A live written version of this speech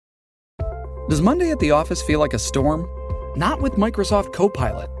Does Monday at the office feel like a storm? Not with Microsoft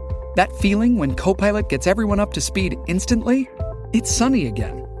Copilot. That feeling when Copilot gets everyone up to speed instantly? It's sunny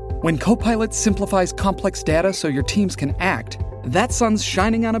again. When Copilot simplifies complex data so your teams can act, that sun's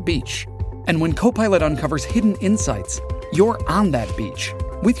shining on a beach. And when Copilot uncovers hidden insights, you're on that beach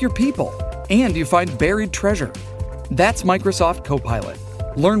with your people, and you find buried treasure. That's Microsoft Copilot.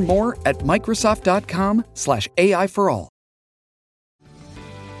 Learn more at Microsoft.com/AI for all.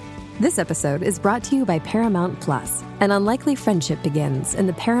 This episode is brought to you by Paramount Plus. An unlikely friendship begins in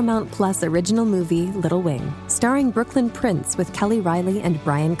the Paramount Plus original movie Little Wing, starring Brooklyn Prince with Kelly Riley and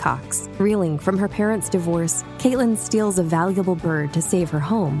Brian Cox. Reeling from her parents' divorce, Caitlin steals a valuable bird to save her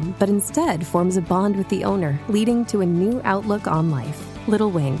home, but instead forms a bond with the owner, leading to a new outlook on life. Little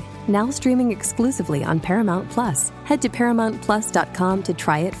Wing, now streaming exclusively on Paramount Plus. Head to ParamountPlus.com to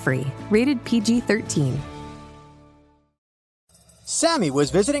try it free. Rated PG-13. Sammy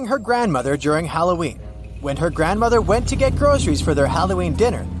was visiting her grandmother during Halloween. When her grandmother went to get groceries for their Halloween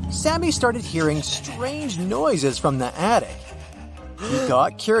dinner, Sammy started hearing strange noises from the attic. He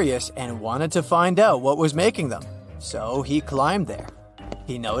got curious and wanted to find out what was making them, so he climbed there.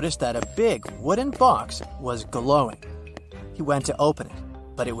 He noticed that a big wooden box was glowing. He went to open it,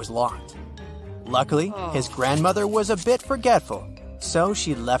 but it was locked. Luckily, his grandmother was a bit forgetful, so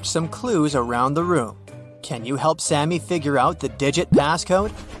she left some clues around the room. Can you help Sammy figure out the digit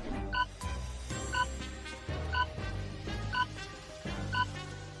passcode?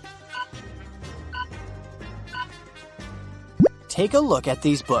 Take a look at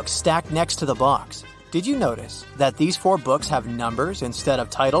these books stacked next to the box. Did you notice that these 4 books have numbers instead of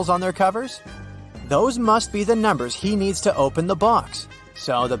titles on their covers? Those must be the numbers he needs to open the box.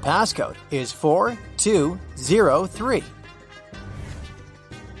 So the passcode is 4203.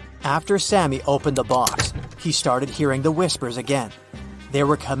 After Sammy opened the box, he started hearing the whispers again. They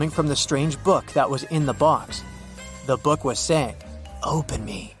were coming from the strange book that was in the box. The book was saying, "Open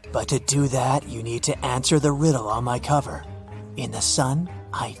me, but to do that, you need to answer the riddle on my cover. In the sun,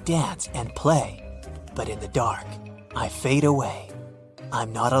 I dance and play, but in the dark, I fade away.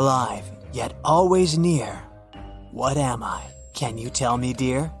 I'm not alive, yet always near. What am I? Can you tell me,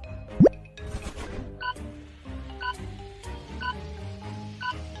 dear?"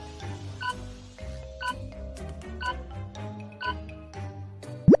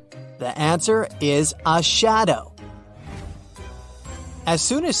 The answer is a shadow. As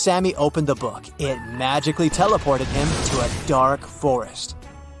soon as Sammy opened the book, it magically teleported him to a dark forest.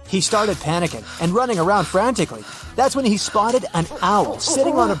 He started panicking and running around frantically. That's when he spotted an owl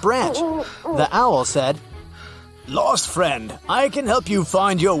sitting on a branch. The owl said, "Lost friend, I can help you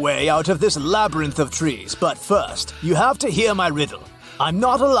find your way out of this labyrinth of trees, but first, you have to hear my riddle. I'm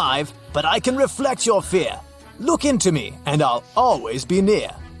not alive, but I can reflect your fear. Look into me, and I'll always be near.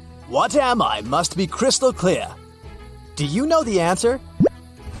 What am I must be crystal clear." Do you know the answer?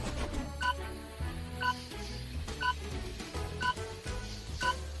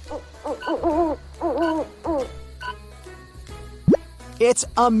 It's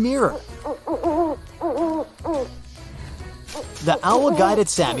a mirror. The owl guided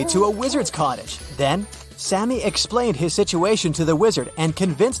Sammy to a wizard's cottage. Then, Sammy explained his situation to the wizard and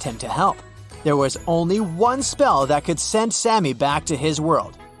convinced him to help. There was only one spell that could send Sammy back to his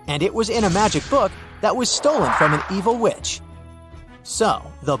world, and it was in a magic book that was stolen from an evil witch. So,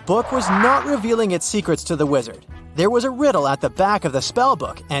 the book was not revealing its secrets to the wizard. There was a riddle at the back of the spell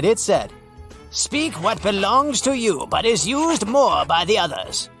book, and it said, "Speak what belongs to you but is used more by the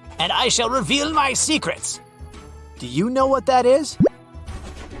others, and I shall reveal my secrets." Do you know what that is?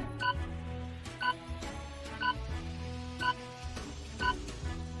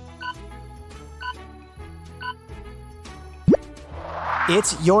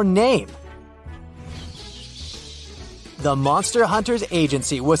 It's your name. The Monster Hunters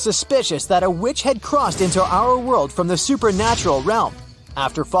Agency was suspicious that a witch had crossed into our world from the supernatural realm.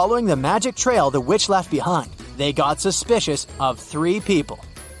 After following the magic trail the witch left behind, they got suspicious of 3 people.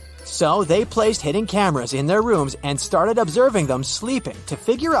 So they placed hidden cameras in their rooms and started observing them sleeping to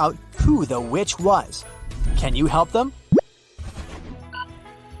figure out who the witch was. Can you help them?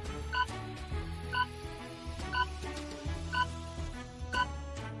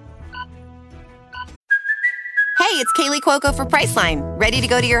 Hey, it's Kaylee Cuoco for Priceline. Ready to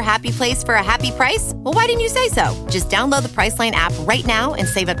go to your happy place for a happy price? Well, why didn't you say so? Just download the Priceline app right now and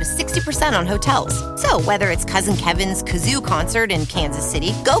save up to 60% on hotels. So whether it's Cousin Kevin's Kazoo Concert in Kansas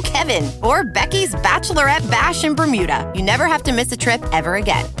City, go Kevin, or Becky's Bachelorette Bash in Bermuda, you never have to miss a trip ever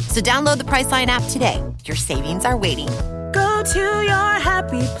again. So download the Priceline app today. Your savings are waiting. Go to your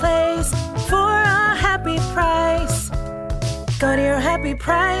happy place for a happy price. Go to your happy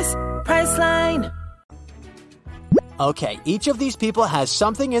price, Priceline. Okay, each of these people has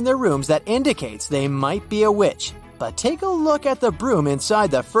something in their rooms that indicates they might be a witch. But take a look at the broom inside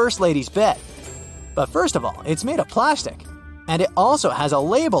the First Lady's bed. But first of all, it's made of plastic. And it also has a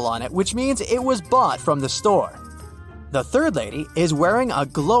label on it, which means it was bought from the store. The Third Lady is wearing a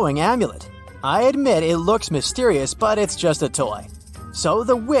glowing amulet. I admit it looks mysterious, but it's just a toy. So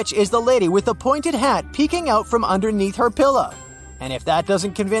the witch is the lady with the pointed hat peeking out from underneath her pillow. And if that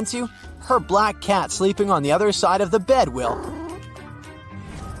doesn't convince you, her black cat sleeping on the other side of the bed will.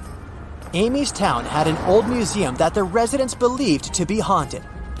 Amy's town had an old museum that the residents believed to be haunted.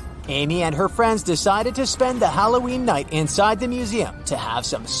 Amy and her friends decided to spend the Halloween night inside the museum to have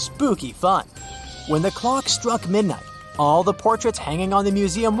some spooky fun. When the clock struck midnight, all the portraits hanging on the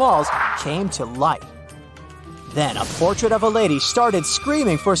museum walls came to life. Then a portrait of a lady started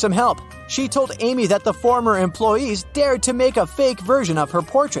screaming for some help. She told Amy that the former employees dared to make a fake version of her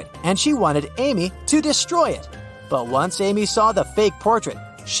portrait, and she wanted Amy to destroy it. But once Amy saw the fake portrait,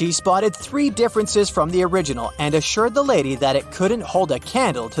 she spotted 3 differences from the original and assured the lady that it couldn't hold a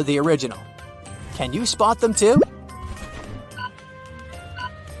candle to the original. Can you spot them too?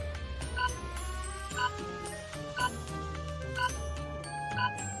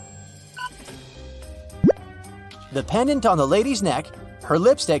 The pendant on the lady's neck, her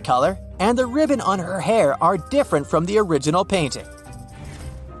lipstick color, and the ribbon on her hair are different from the original painting.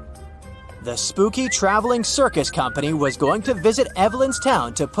 The spooky traveling circus company was going to visit Evelyn's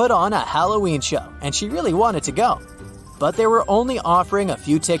town to put on a Halloween show, and she really wanted to go. But they were only offering a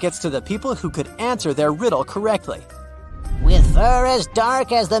few tickets to the people who could answer their riddle correctly. With fur as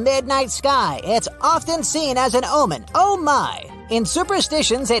dark as the midnight sky, it's often seen as an omen. Oh my! In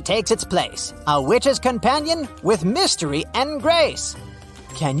superstitions, it takes its place. A witch's companion with mystery and grace.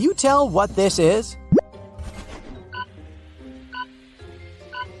 Can you tell what this is?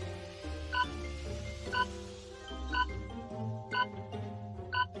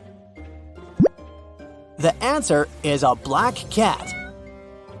 The answer is a black cat.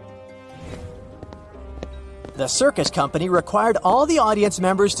 The circus company required all the audience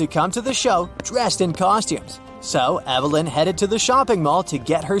members to come to the show dressed in costumes. So Evelyn headed to the shopping mall to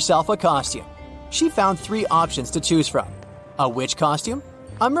get herself a costume. She found 3 options to choose from: a witch costume,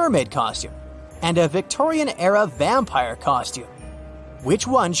 a mermaid costume, and a Victorian-era vampire costume. Which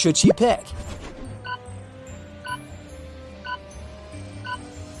one should she pick?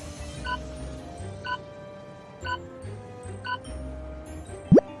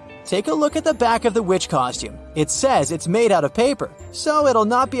 Take a look at the back of the witch costume. It says it's made out of paper, so it'll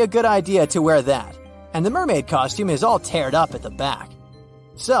not be a good idea to wear that. And the mermaid costume is all teared up at the back.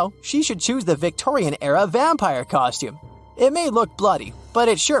 So she should choose the Victorian-era vampire costume. It may look bloody, but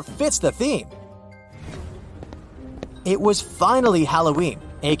it sure fits the theme. It was finally Halloween,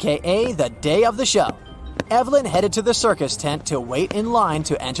 aka the day of the show. Evelyn headed to the circus tent to wait in line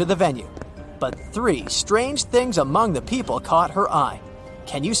to enter the venue. But 3 strange things among the people caught her eye.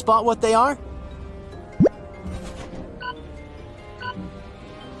 Can you spot what they are?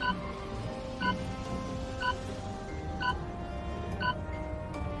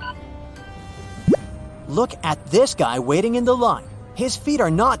 Look at this guy waiting in the line. His feet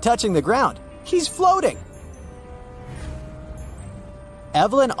are not touching the ground. He's floating.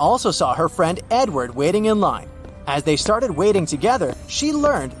 Evelyn also saw her friend Edward waiting in line. As they started waiting together, she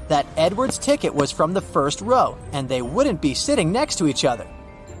learned that Edward's ticket was from the first row, and they wouldn't be sitting next to each other.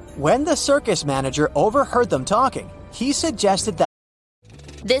 When the circus manager overheard them talking, he suggested that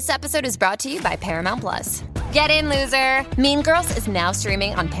This episode is brought to you by Paramount Plus. Get in, loser! Mean Girls is now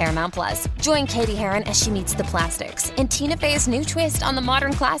streaming on Paramount Plus. Join Katie Heron as she meets the plastics in Tina Fey's new twist on the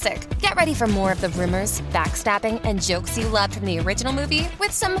modern classic. Get ready for more of the rumors, backstabbing, and jokes you loved from the original movie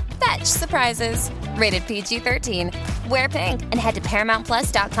with some fetch surprises. Rated PG-13. Wear pink and head to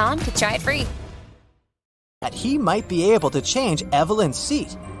ParamountPlus.com to try it free. that he might be able to change Evelyn's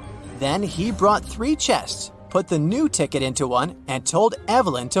seat. Then he brought 3 chests, put the new ticket into one, and told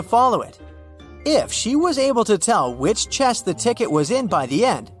Evelyn to follow it. If she was able to tell which chest the ticket was in by the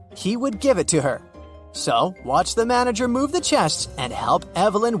end, he would give it to her. So, watch the manager move the chests and help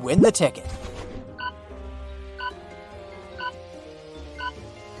Evelyn win the ticket.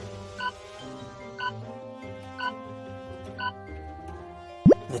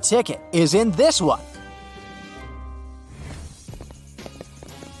 The ticket is in this one.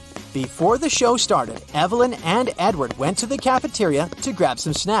 Before the show started, Evelyn and Edward went to the cafeteria to grab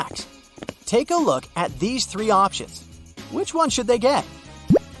some snacks. Take a look at these 3 options. Which one should they get?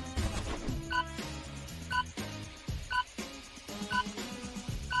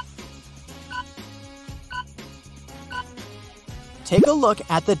 Take a look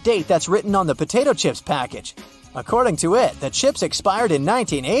at the date that's written on the potato chips package. According to it, the chips expired in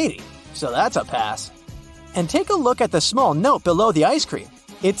 1980, so that's a pass. And take a look at the small note below the ice cream.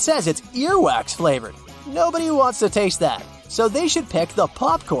 It says it's earwax flavored. Nobody wants to taste that, so they should pick the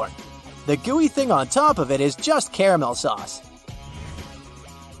popcorn. The gooey thing on top of it is just caramel sauce.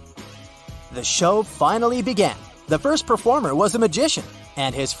 The show finally began. The first performer was a magician,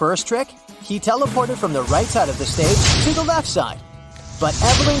 and his first trick, he teleported from the right side of the stage to the left side. But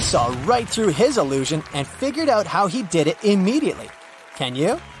Evelyn saw right through his illusion and figured out how he did it immediately. Can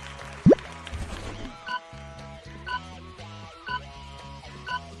you?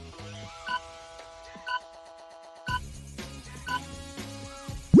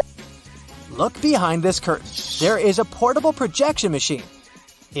 Look behind this curtain. There is a portable projection machine.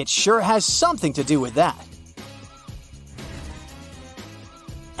 It sure has something to do with that.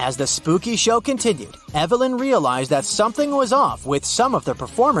 As the spooky show continued, Evelyn realized that something was off with some of the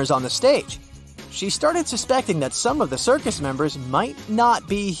performers on the stage. She started suspecting that some of the circus members might not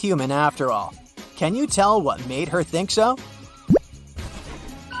be human after all. Can you tell what made her think so?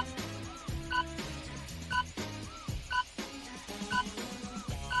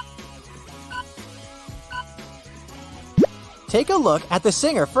 Take a look at the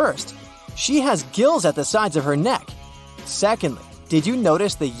singer first. She has gills at the sides of her neck. Secondly, did you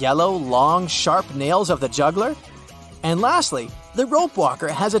notice the yellow, long, sharp nails of the juggler? And lastly, the rope walker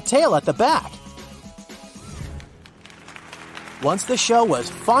has a tail at the back. Once the show was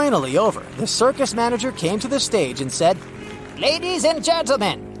finally over, the circus manager came to the stage and said, Ladies and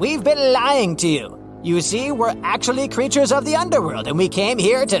gentlemen, we've been lying to you. You see, we're actually creatures of the underworld, and we came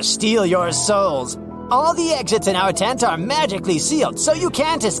here to steal your souls. All the exits in our tent are magically sealed, so you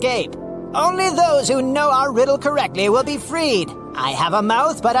can't escape. Only those who know our riddle correctly will be freed. I have a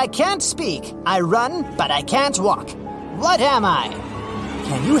mouth, but I can't speak. I run, but I can't walk. What am I?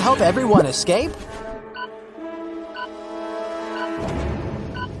 Can you help everyone escape?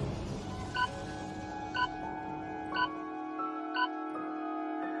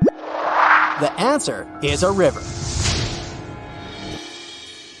 The answer is a river.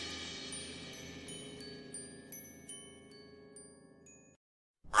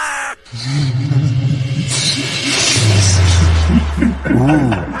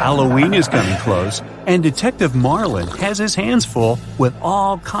 Halloween is coming close, and Detective Marlin has his hands full with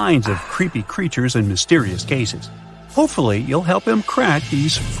all kinds of creepy creatures and mysterious cases. Hopefully, you'll help him crack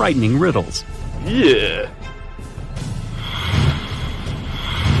these frightening riddles. Yeah.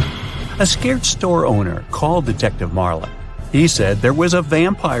 A scared store owner called Detective Marlin. He said there was a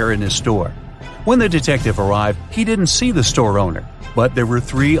vampire in his store. When the detective arrived, he didn't see the store owner, but there were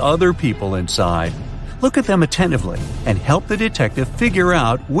 3 other people inside. Look at them attentively and help the detective figure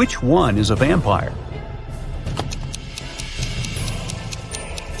out which one is a vampire.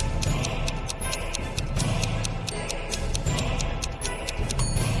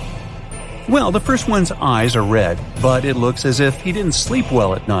 Well, the first one's eyes are red, but it looks as if he didn't sleep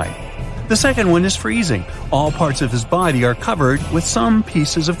well at night. The second one is freezing. All parts of his body are covered with some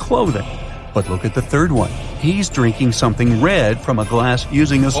pieces of clothing. But look at the third one. He's drinking something red from a glass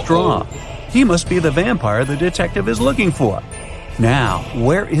using a straw. He must be the vampire the detective is looking for. Now,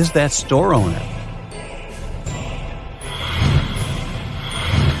 where is that store owner?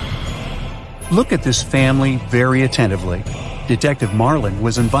 Look at this family very attentively. Detective Marlin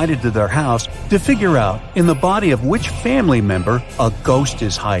was invited to their house to figure out in the body of which family member a ghost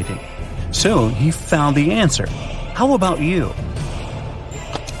is hiding. Soon he found the answer. How about you?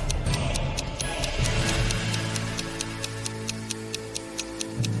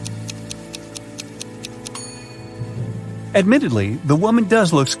 Admittedly, the woman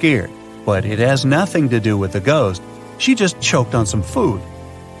does look scared, but it has nothing to do with the ghost. She just choked on some food.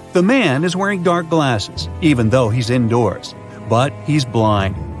 The man is wearing dark glasses, even though he's indoors, but he's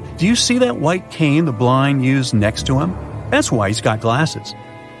blind. Do you see that white cane the blind use next to him? That's why he's got glasses.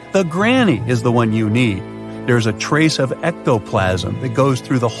 The granny is the one you need. There's a trace of ectoplasm that goes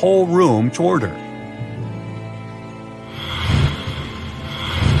through the whole room toward her.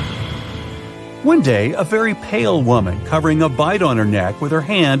 One day, a very pale woman covering a bite on her neck with her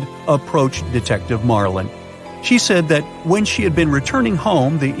hand approached Detective Marlin. She said that when she had been returning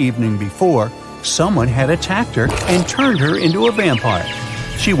home the evening before, someone had attacked her and turned her into a vampire.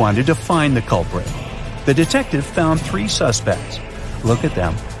 She wanted to find the culprit. The detective found 3 suspects. Look at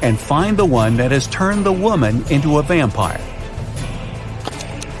them and find the one that has turned the woman into a vampire.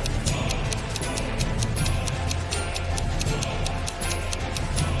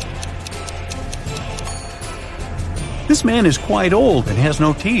 This man is quite old and has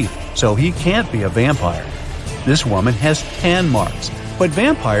no teeth, so he can't be a vampire. This woman has tan marks, but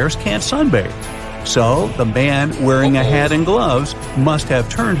vampires can't sunbathe. So the man wearing a hat and gloves must have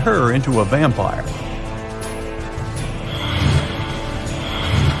turned her into a vampire.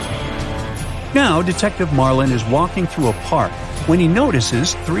 Now, Detective Marlin is walking through a park when he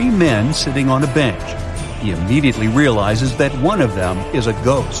notices 3 men sitting on a bench. He immediately realizes that one of them is a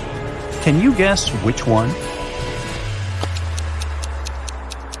ghost. Can you guess which one?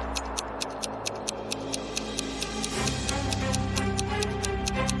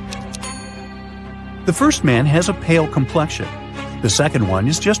 The first man has a pale complexion. The second one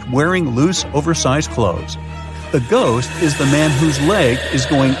is just wearing loose, oversized clothes. The ghost is the man whose leg is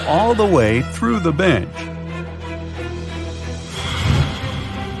going all the way through the bench.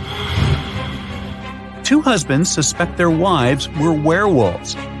 Two husbands suspect their wives were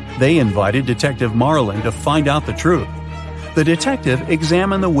werewolves. They invited Detective Marlin to find out the truth. The detective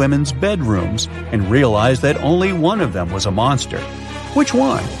examined the women's bedrooms and realized that only one of them was a monster. Which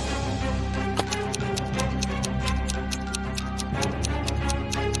one?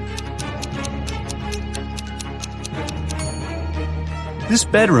 This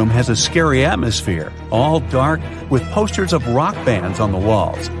bedroom has a scary atmosphere, all dark with posters of rock bands on the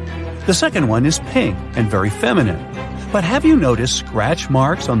walls. The second one is pink and very feminine. But have you noticed scratch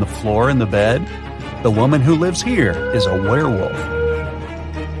marks on the floor in the bed? The woman who lives here is a werewolf.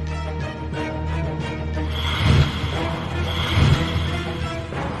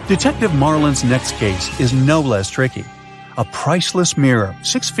 Detective Marlin's next case is no less tricky. A priceless mirror,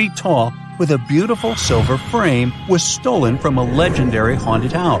 6 feet tall, with a beautiful silver frame, was stolen from a legendary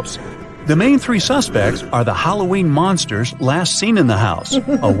haunted house. The main 3 suspects are the Halloween monsters last seen in the house,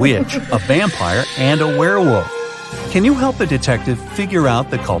 a witch, a vampire, and a werewolf. Can you help the detective figure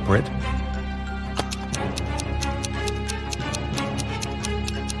out the culprit?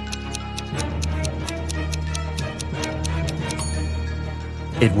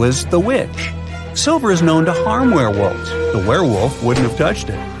 It was the witch. Silver is known to harm werewolves. The werewolf wouldn't have touched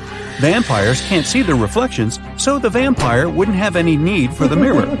it. Vampires can't see their reflections, so the vampire wouldn't have any need for the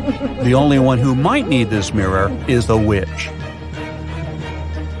mirror. The only one who might need this mirror is the witch.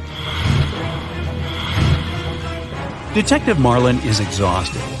 Detective Marlin is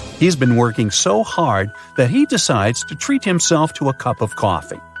exhausted. He's been working so hard that he decides to treat himself to a cup of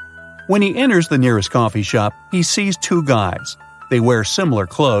coffee. When he enters the nearest coffee shop, he sees 2 guys. They wear similar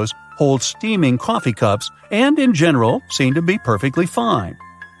clothes, hold steaming coffee cups, and in general seem to be perfectly fine.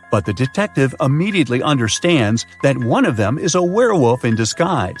 But the detective immediately understands that one of them is a werewolf in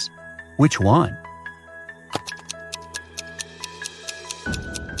disguise. Which one?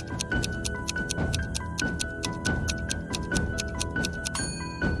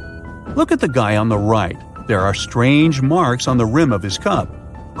 Look at the guy on the right. There are strange marks on the rim of his cup.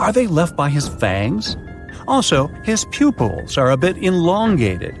 Are they left by his fangs? Also, his pupils are a bit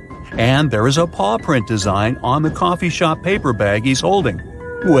elongated. And there is a paw print design on the coffee shop paper bag he's holding.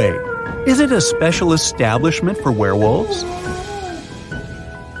 Wait, is it a special establishment for werewolves?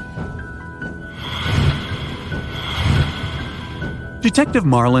 Detective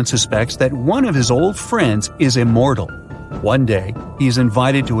Marlin suspects that one of his old friends is immortal. One day, he's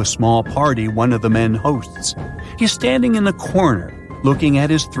invited to a small party one of the men hosts. He's standing in the corner, looking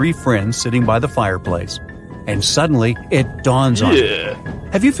at his 3 friends sitting by the fireplace. And suddenly, it dawns on him.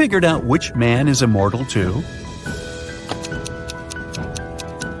 Have you figured out which man is immortal too?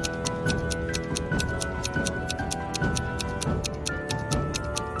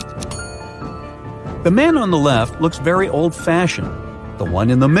 The man on the left looks very old-fashioned. The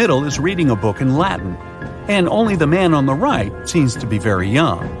one in the middle is reading a book in Latin. And only the man on the right seems to be very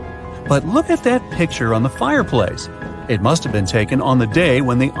young. But look at that picture on the fireplace. It must have been taken on the day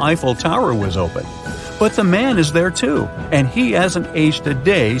when the Eiffel Tower was opened. But the man is there too, and he hasn't aged a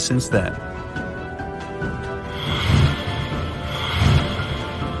day since then.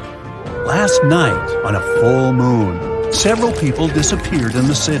 Last night, on a full moon, several people disappeared in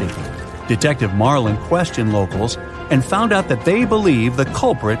the city. Detective Marlin questioned locals and found out that they believe the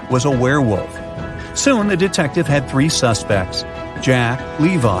culprit was a werewolf. Soon the detective had 3 suspects, Jack,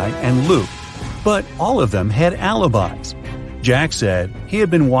 Levi, and Luke, but all of them had alibis. Jack said he had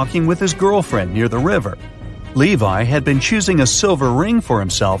been walking with his girlfriend near the river. Levi had been choosing a silver ring for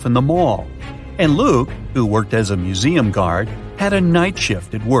himself in the mall. And Luke, who worked as a museum guard, had a night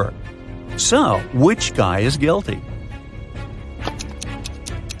shift at work. So, which guy is guilty?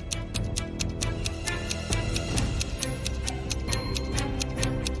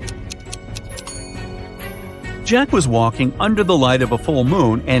 Jack was walking under the light of a full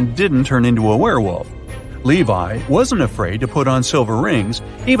moon and didn't turn into a werewolf. Levi wasn't afraid to put on silver rings,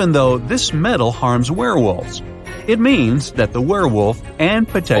 even though this metal harms werewolves. It means that the werewolf and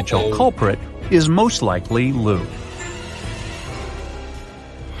potential culprit is most likely Lou.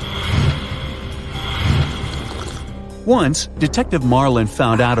 Once, Detective Marlin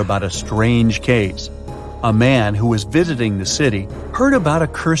found out about a strange case. A man who was visiting the city heard about a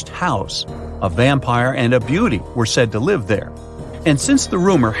cursed house. A vampire and a beauty were said to live there. And since the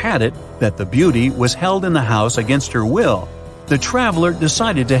rumor had it that the beauty was held in the house against her will, the traveler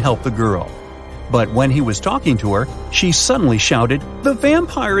decided to help the girl. But when he was talking to her, she suddenly shouted, "The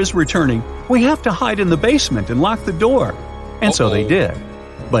vampire is returning! We have to hide in the basement and lock the door!" And so they did.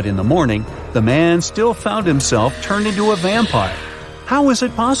 But in the morning, the man still found himself turned into a vampire. How is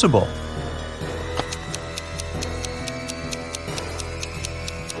it possible?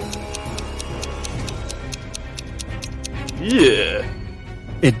 Yeah.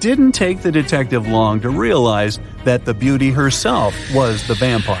 It didn't take the detective long to realize that the beauty herself was the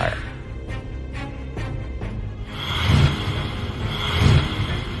vampire.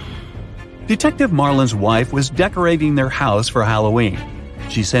 Detective Marlin's wife was decorating their house for Halloween.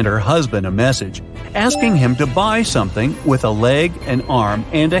 She sent her husband a message asking him to buy something with a leg, an arm,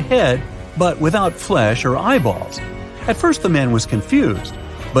 and a head, but without flesh or eyeballs. At first the man was confused,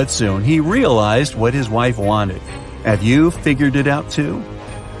 but soon he realized what his wife wanted. Have you figured it out too?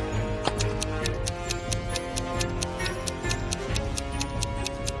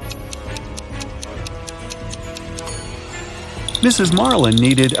 Mrs. Marlin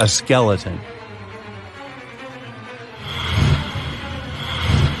needed a skeleton.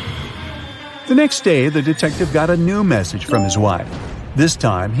 The next day, the detective got a new message from his wife. This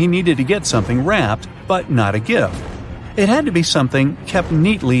time, he needed to get something wrapped, but not a gift. It had to be something kept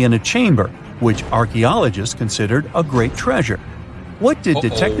neatly in a chamber, which archaeologists considered a great treasure. What did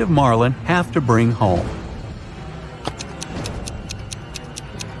Detective Marlin have to bring home?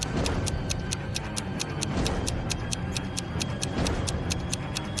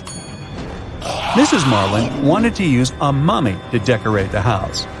 Mrs. Marlin wanted to use a mummy to decorate the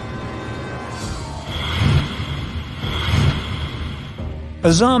house.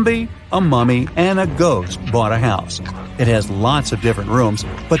 A zombie, a mummy, and a ghost bought a house. It has lots of different rooms,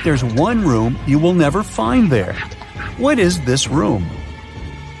 but there's one room you will never find there. What is this room?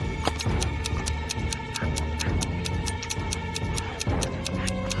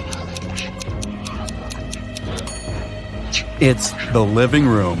 It's the living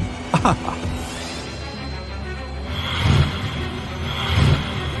room.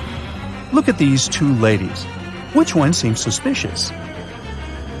 Look at these two ladies. Which one seems suspicious?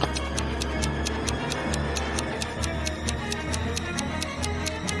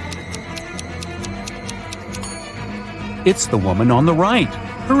 It's the woman on the right.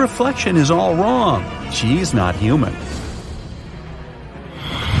 Her reflection is all wrong. She's not human.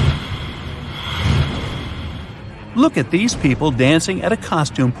 Look at these people dancing at a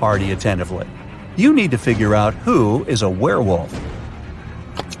costume party attentively. You need to figure out who is a werewolf.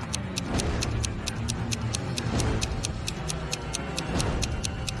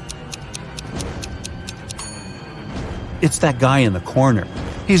 It's that guy in the corner.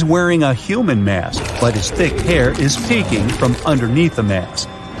 He's wearing a human mask, but his thick hair is peeking from underneath the mask.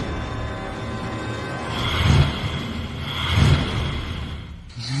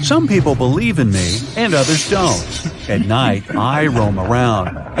 Some people believe in me and others don't. At night, I roam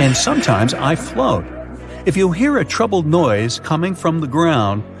around, and sometimes I float. If you hear a troubled noise coming from the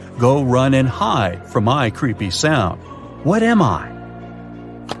ground, go run and hide from my creepy sound. What am I?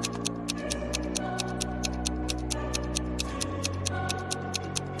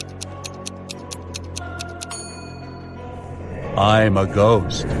 I'm a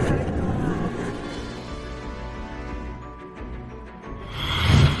ghost.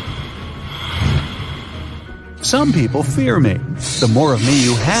 Some people fear me. The more of me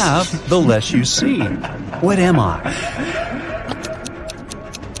you have, the less you see. What am I?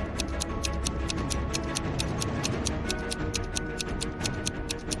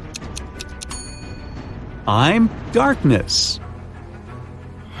 I'm darkness.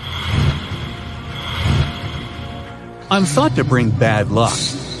 I'm thought to bring bad luck.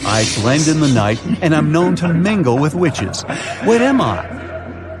 I blend in the night, and I'm known to mingle with witches. What am I?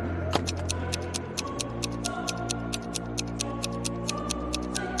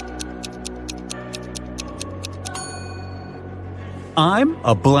 I'm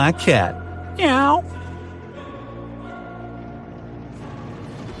a black cat. Meow.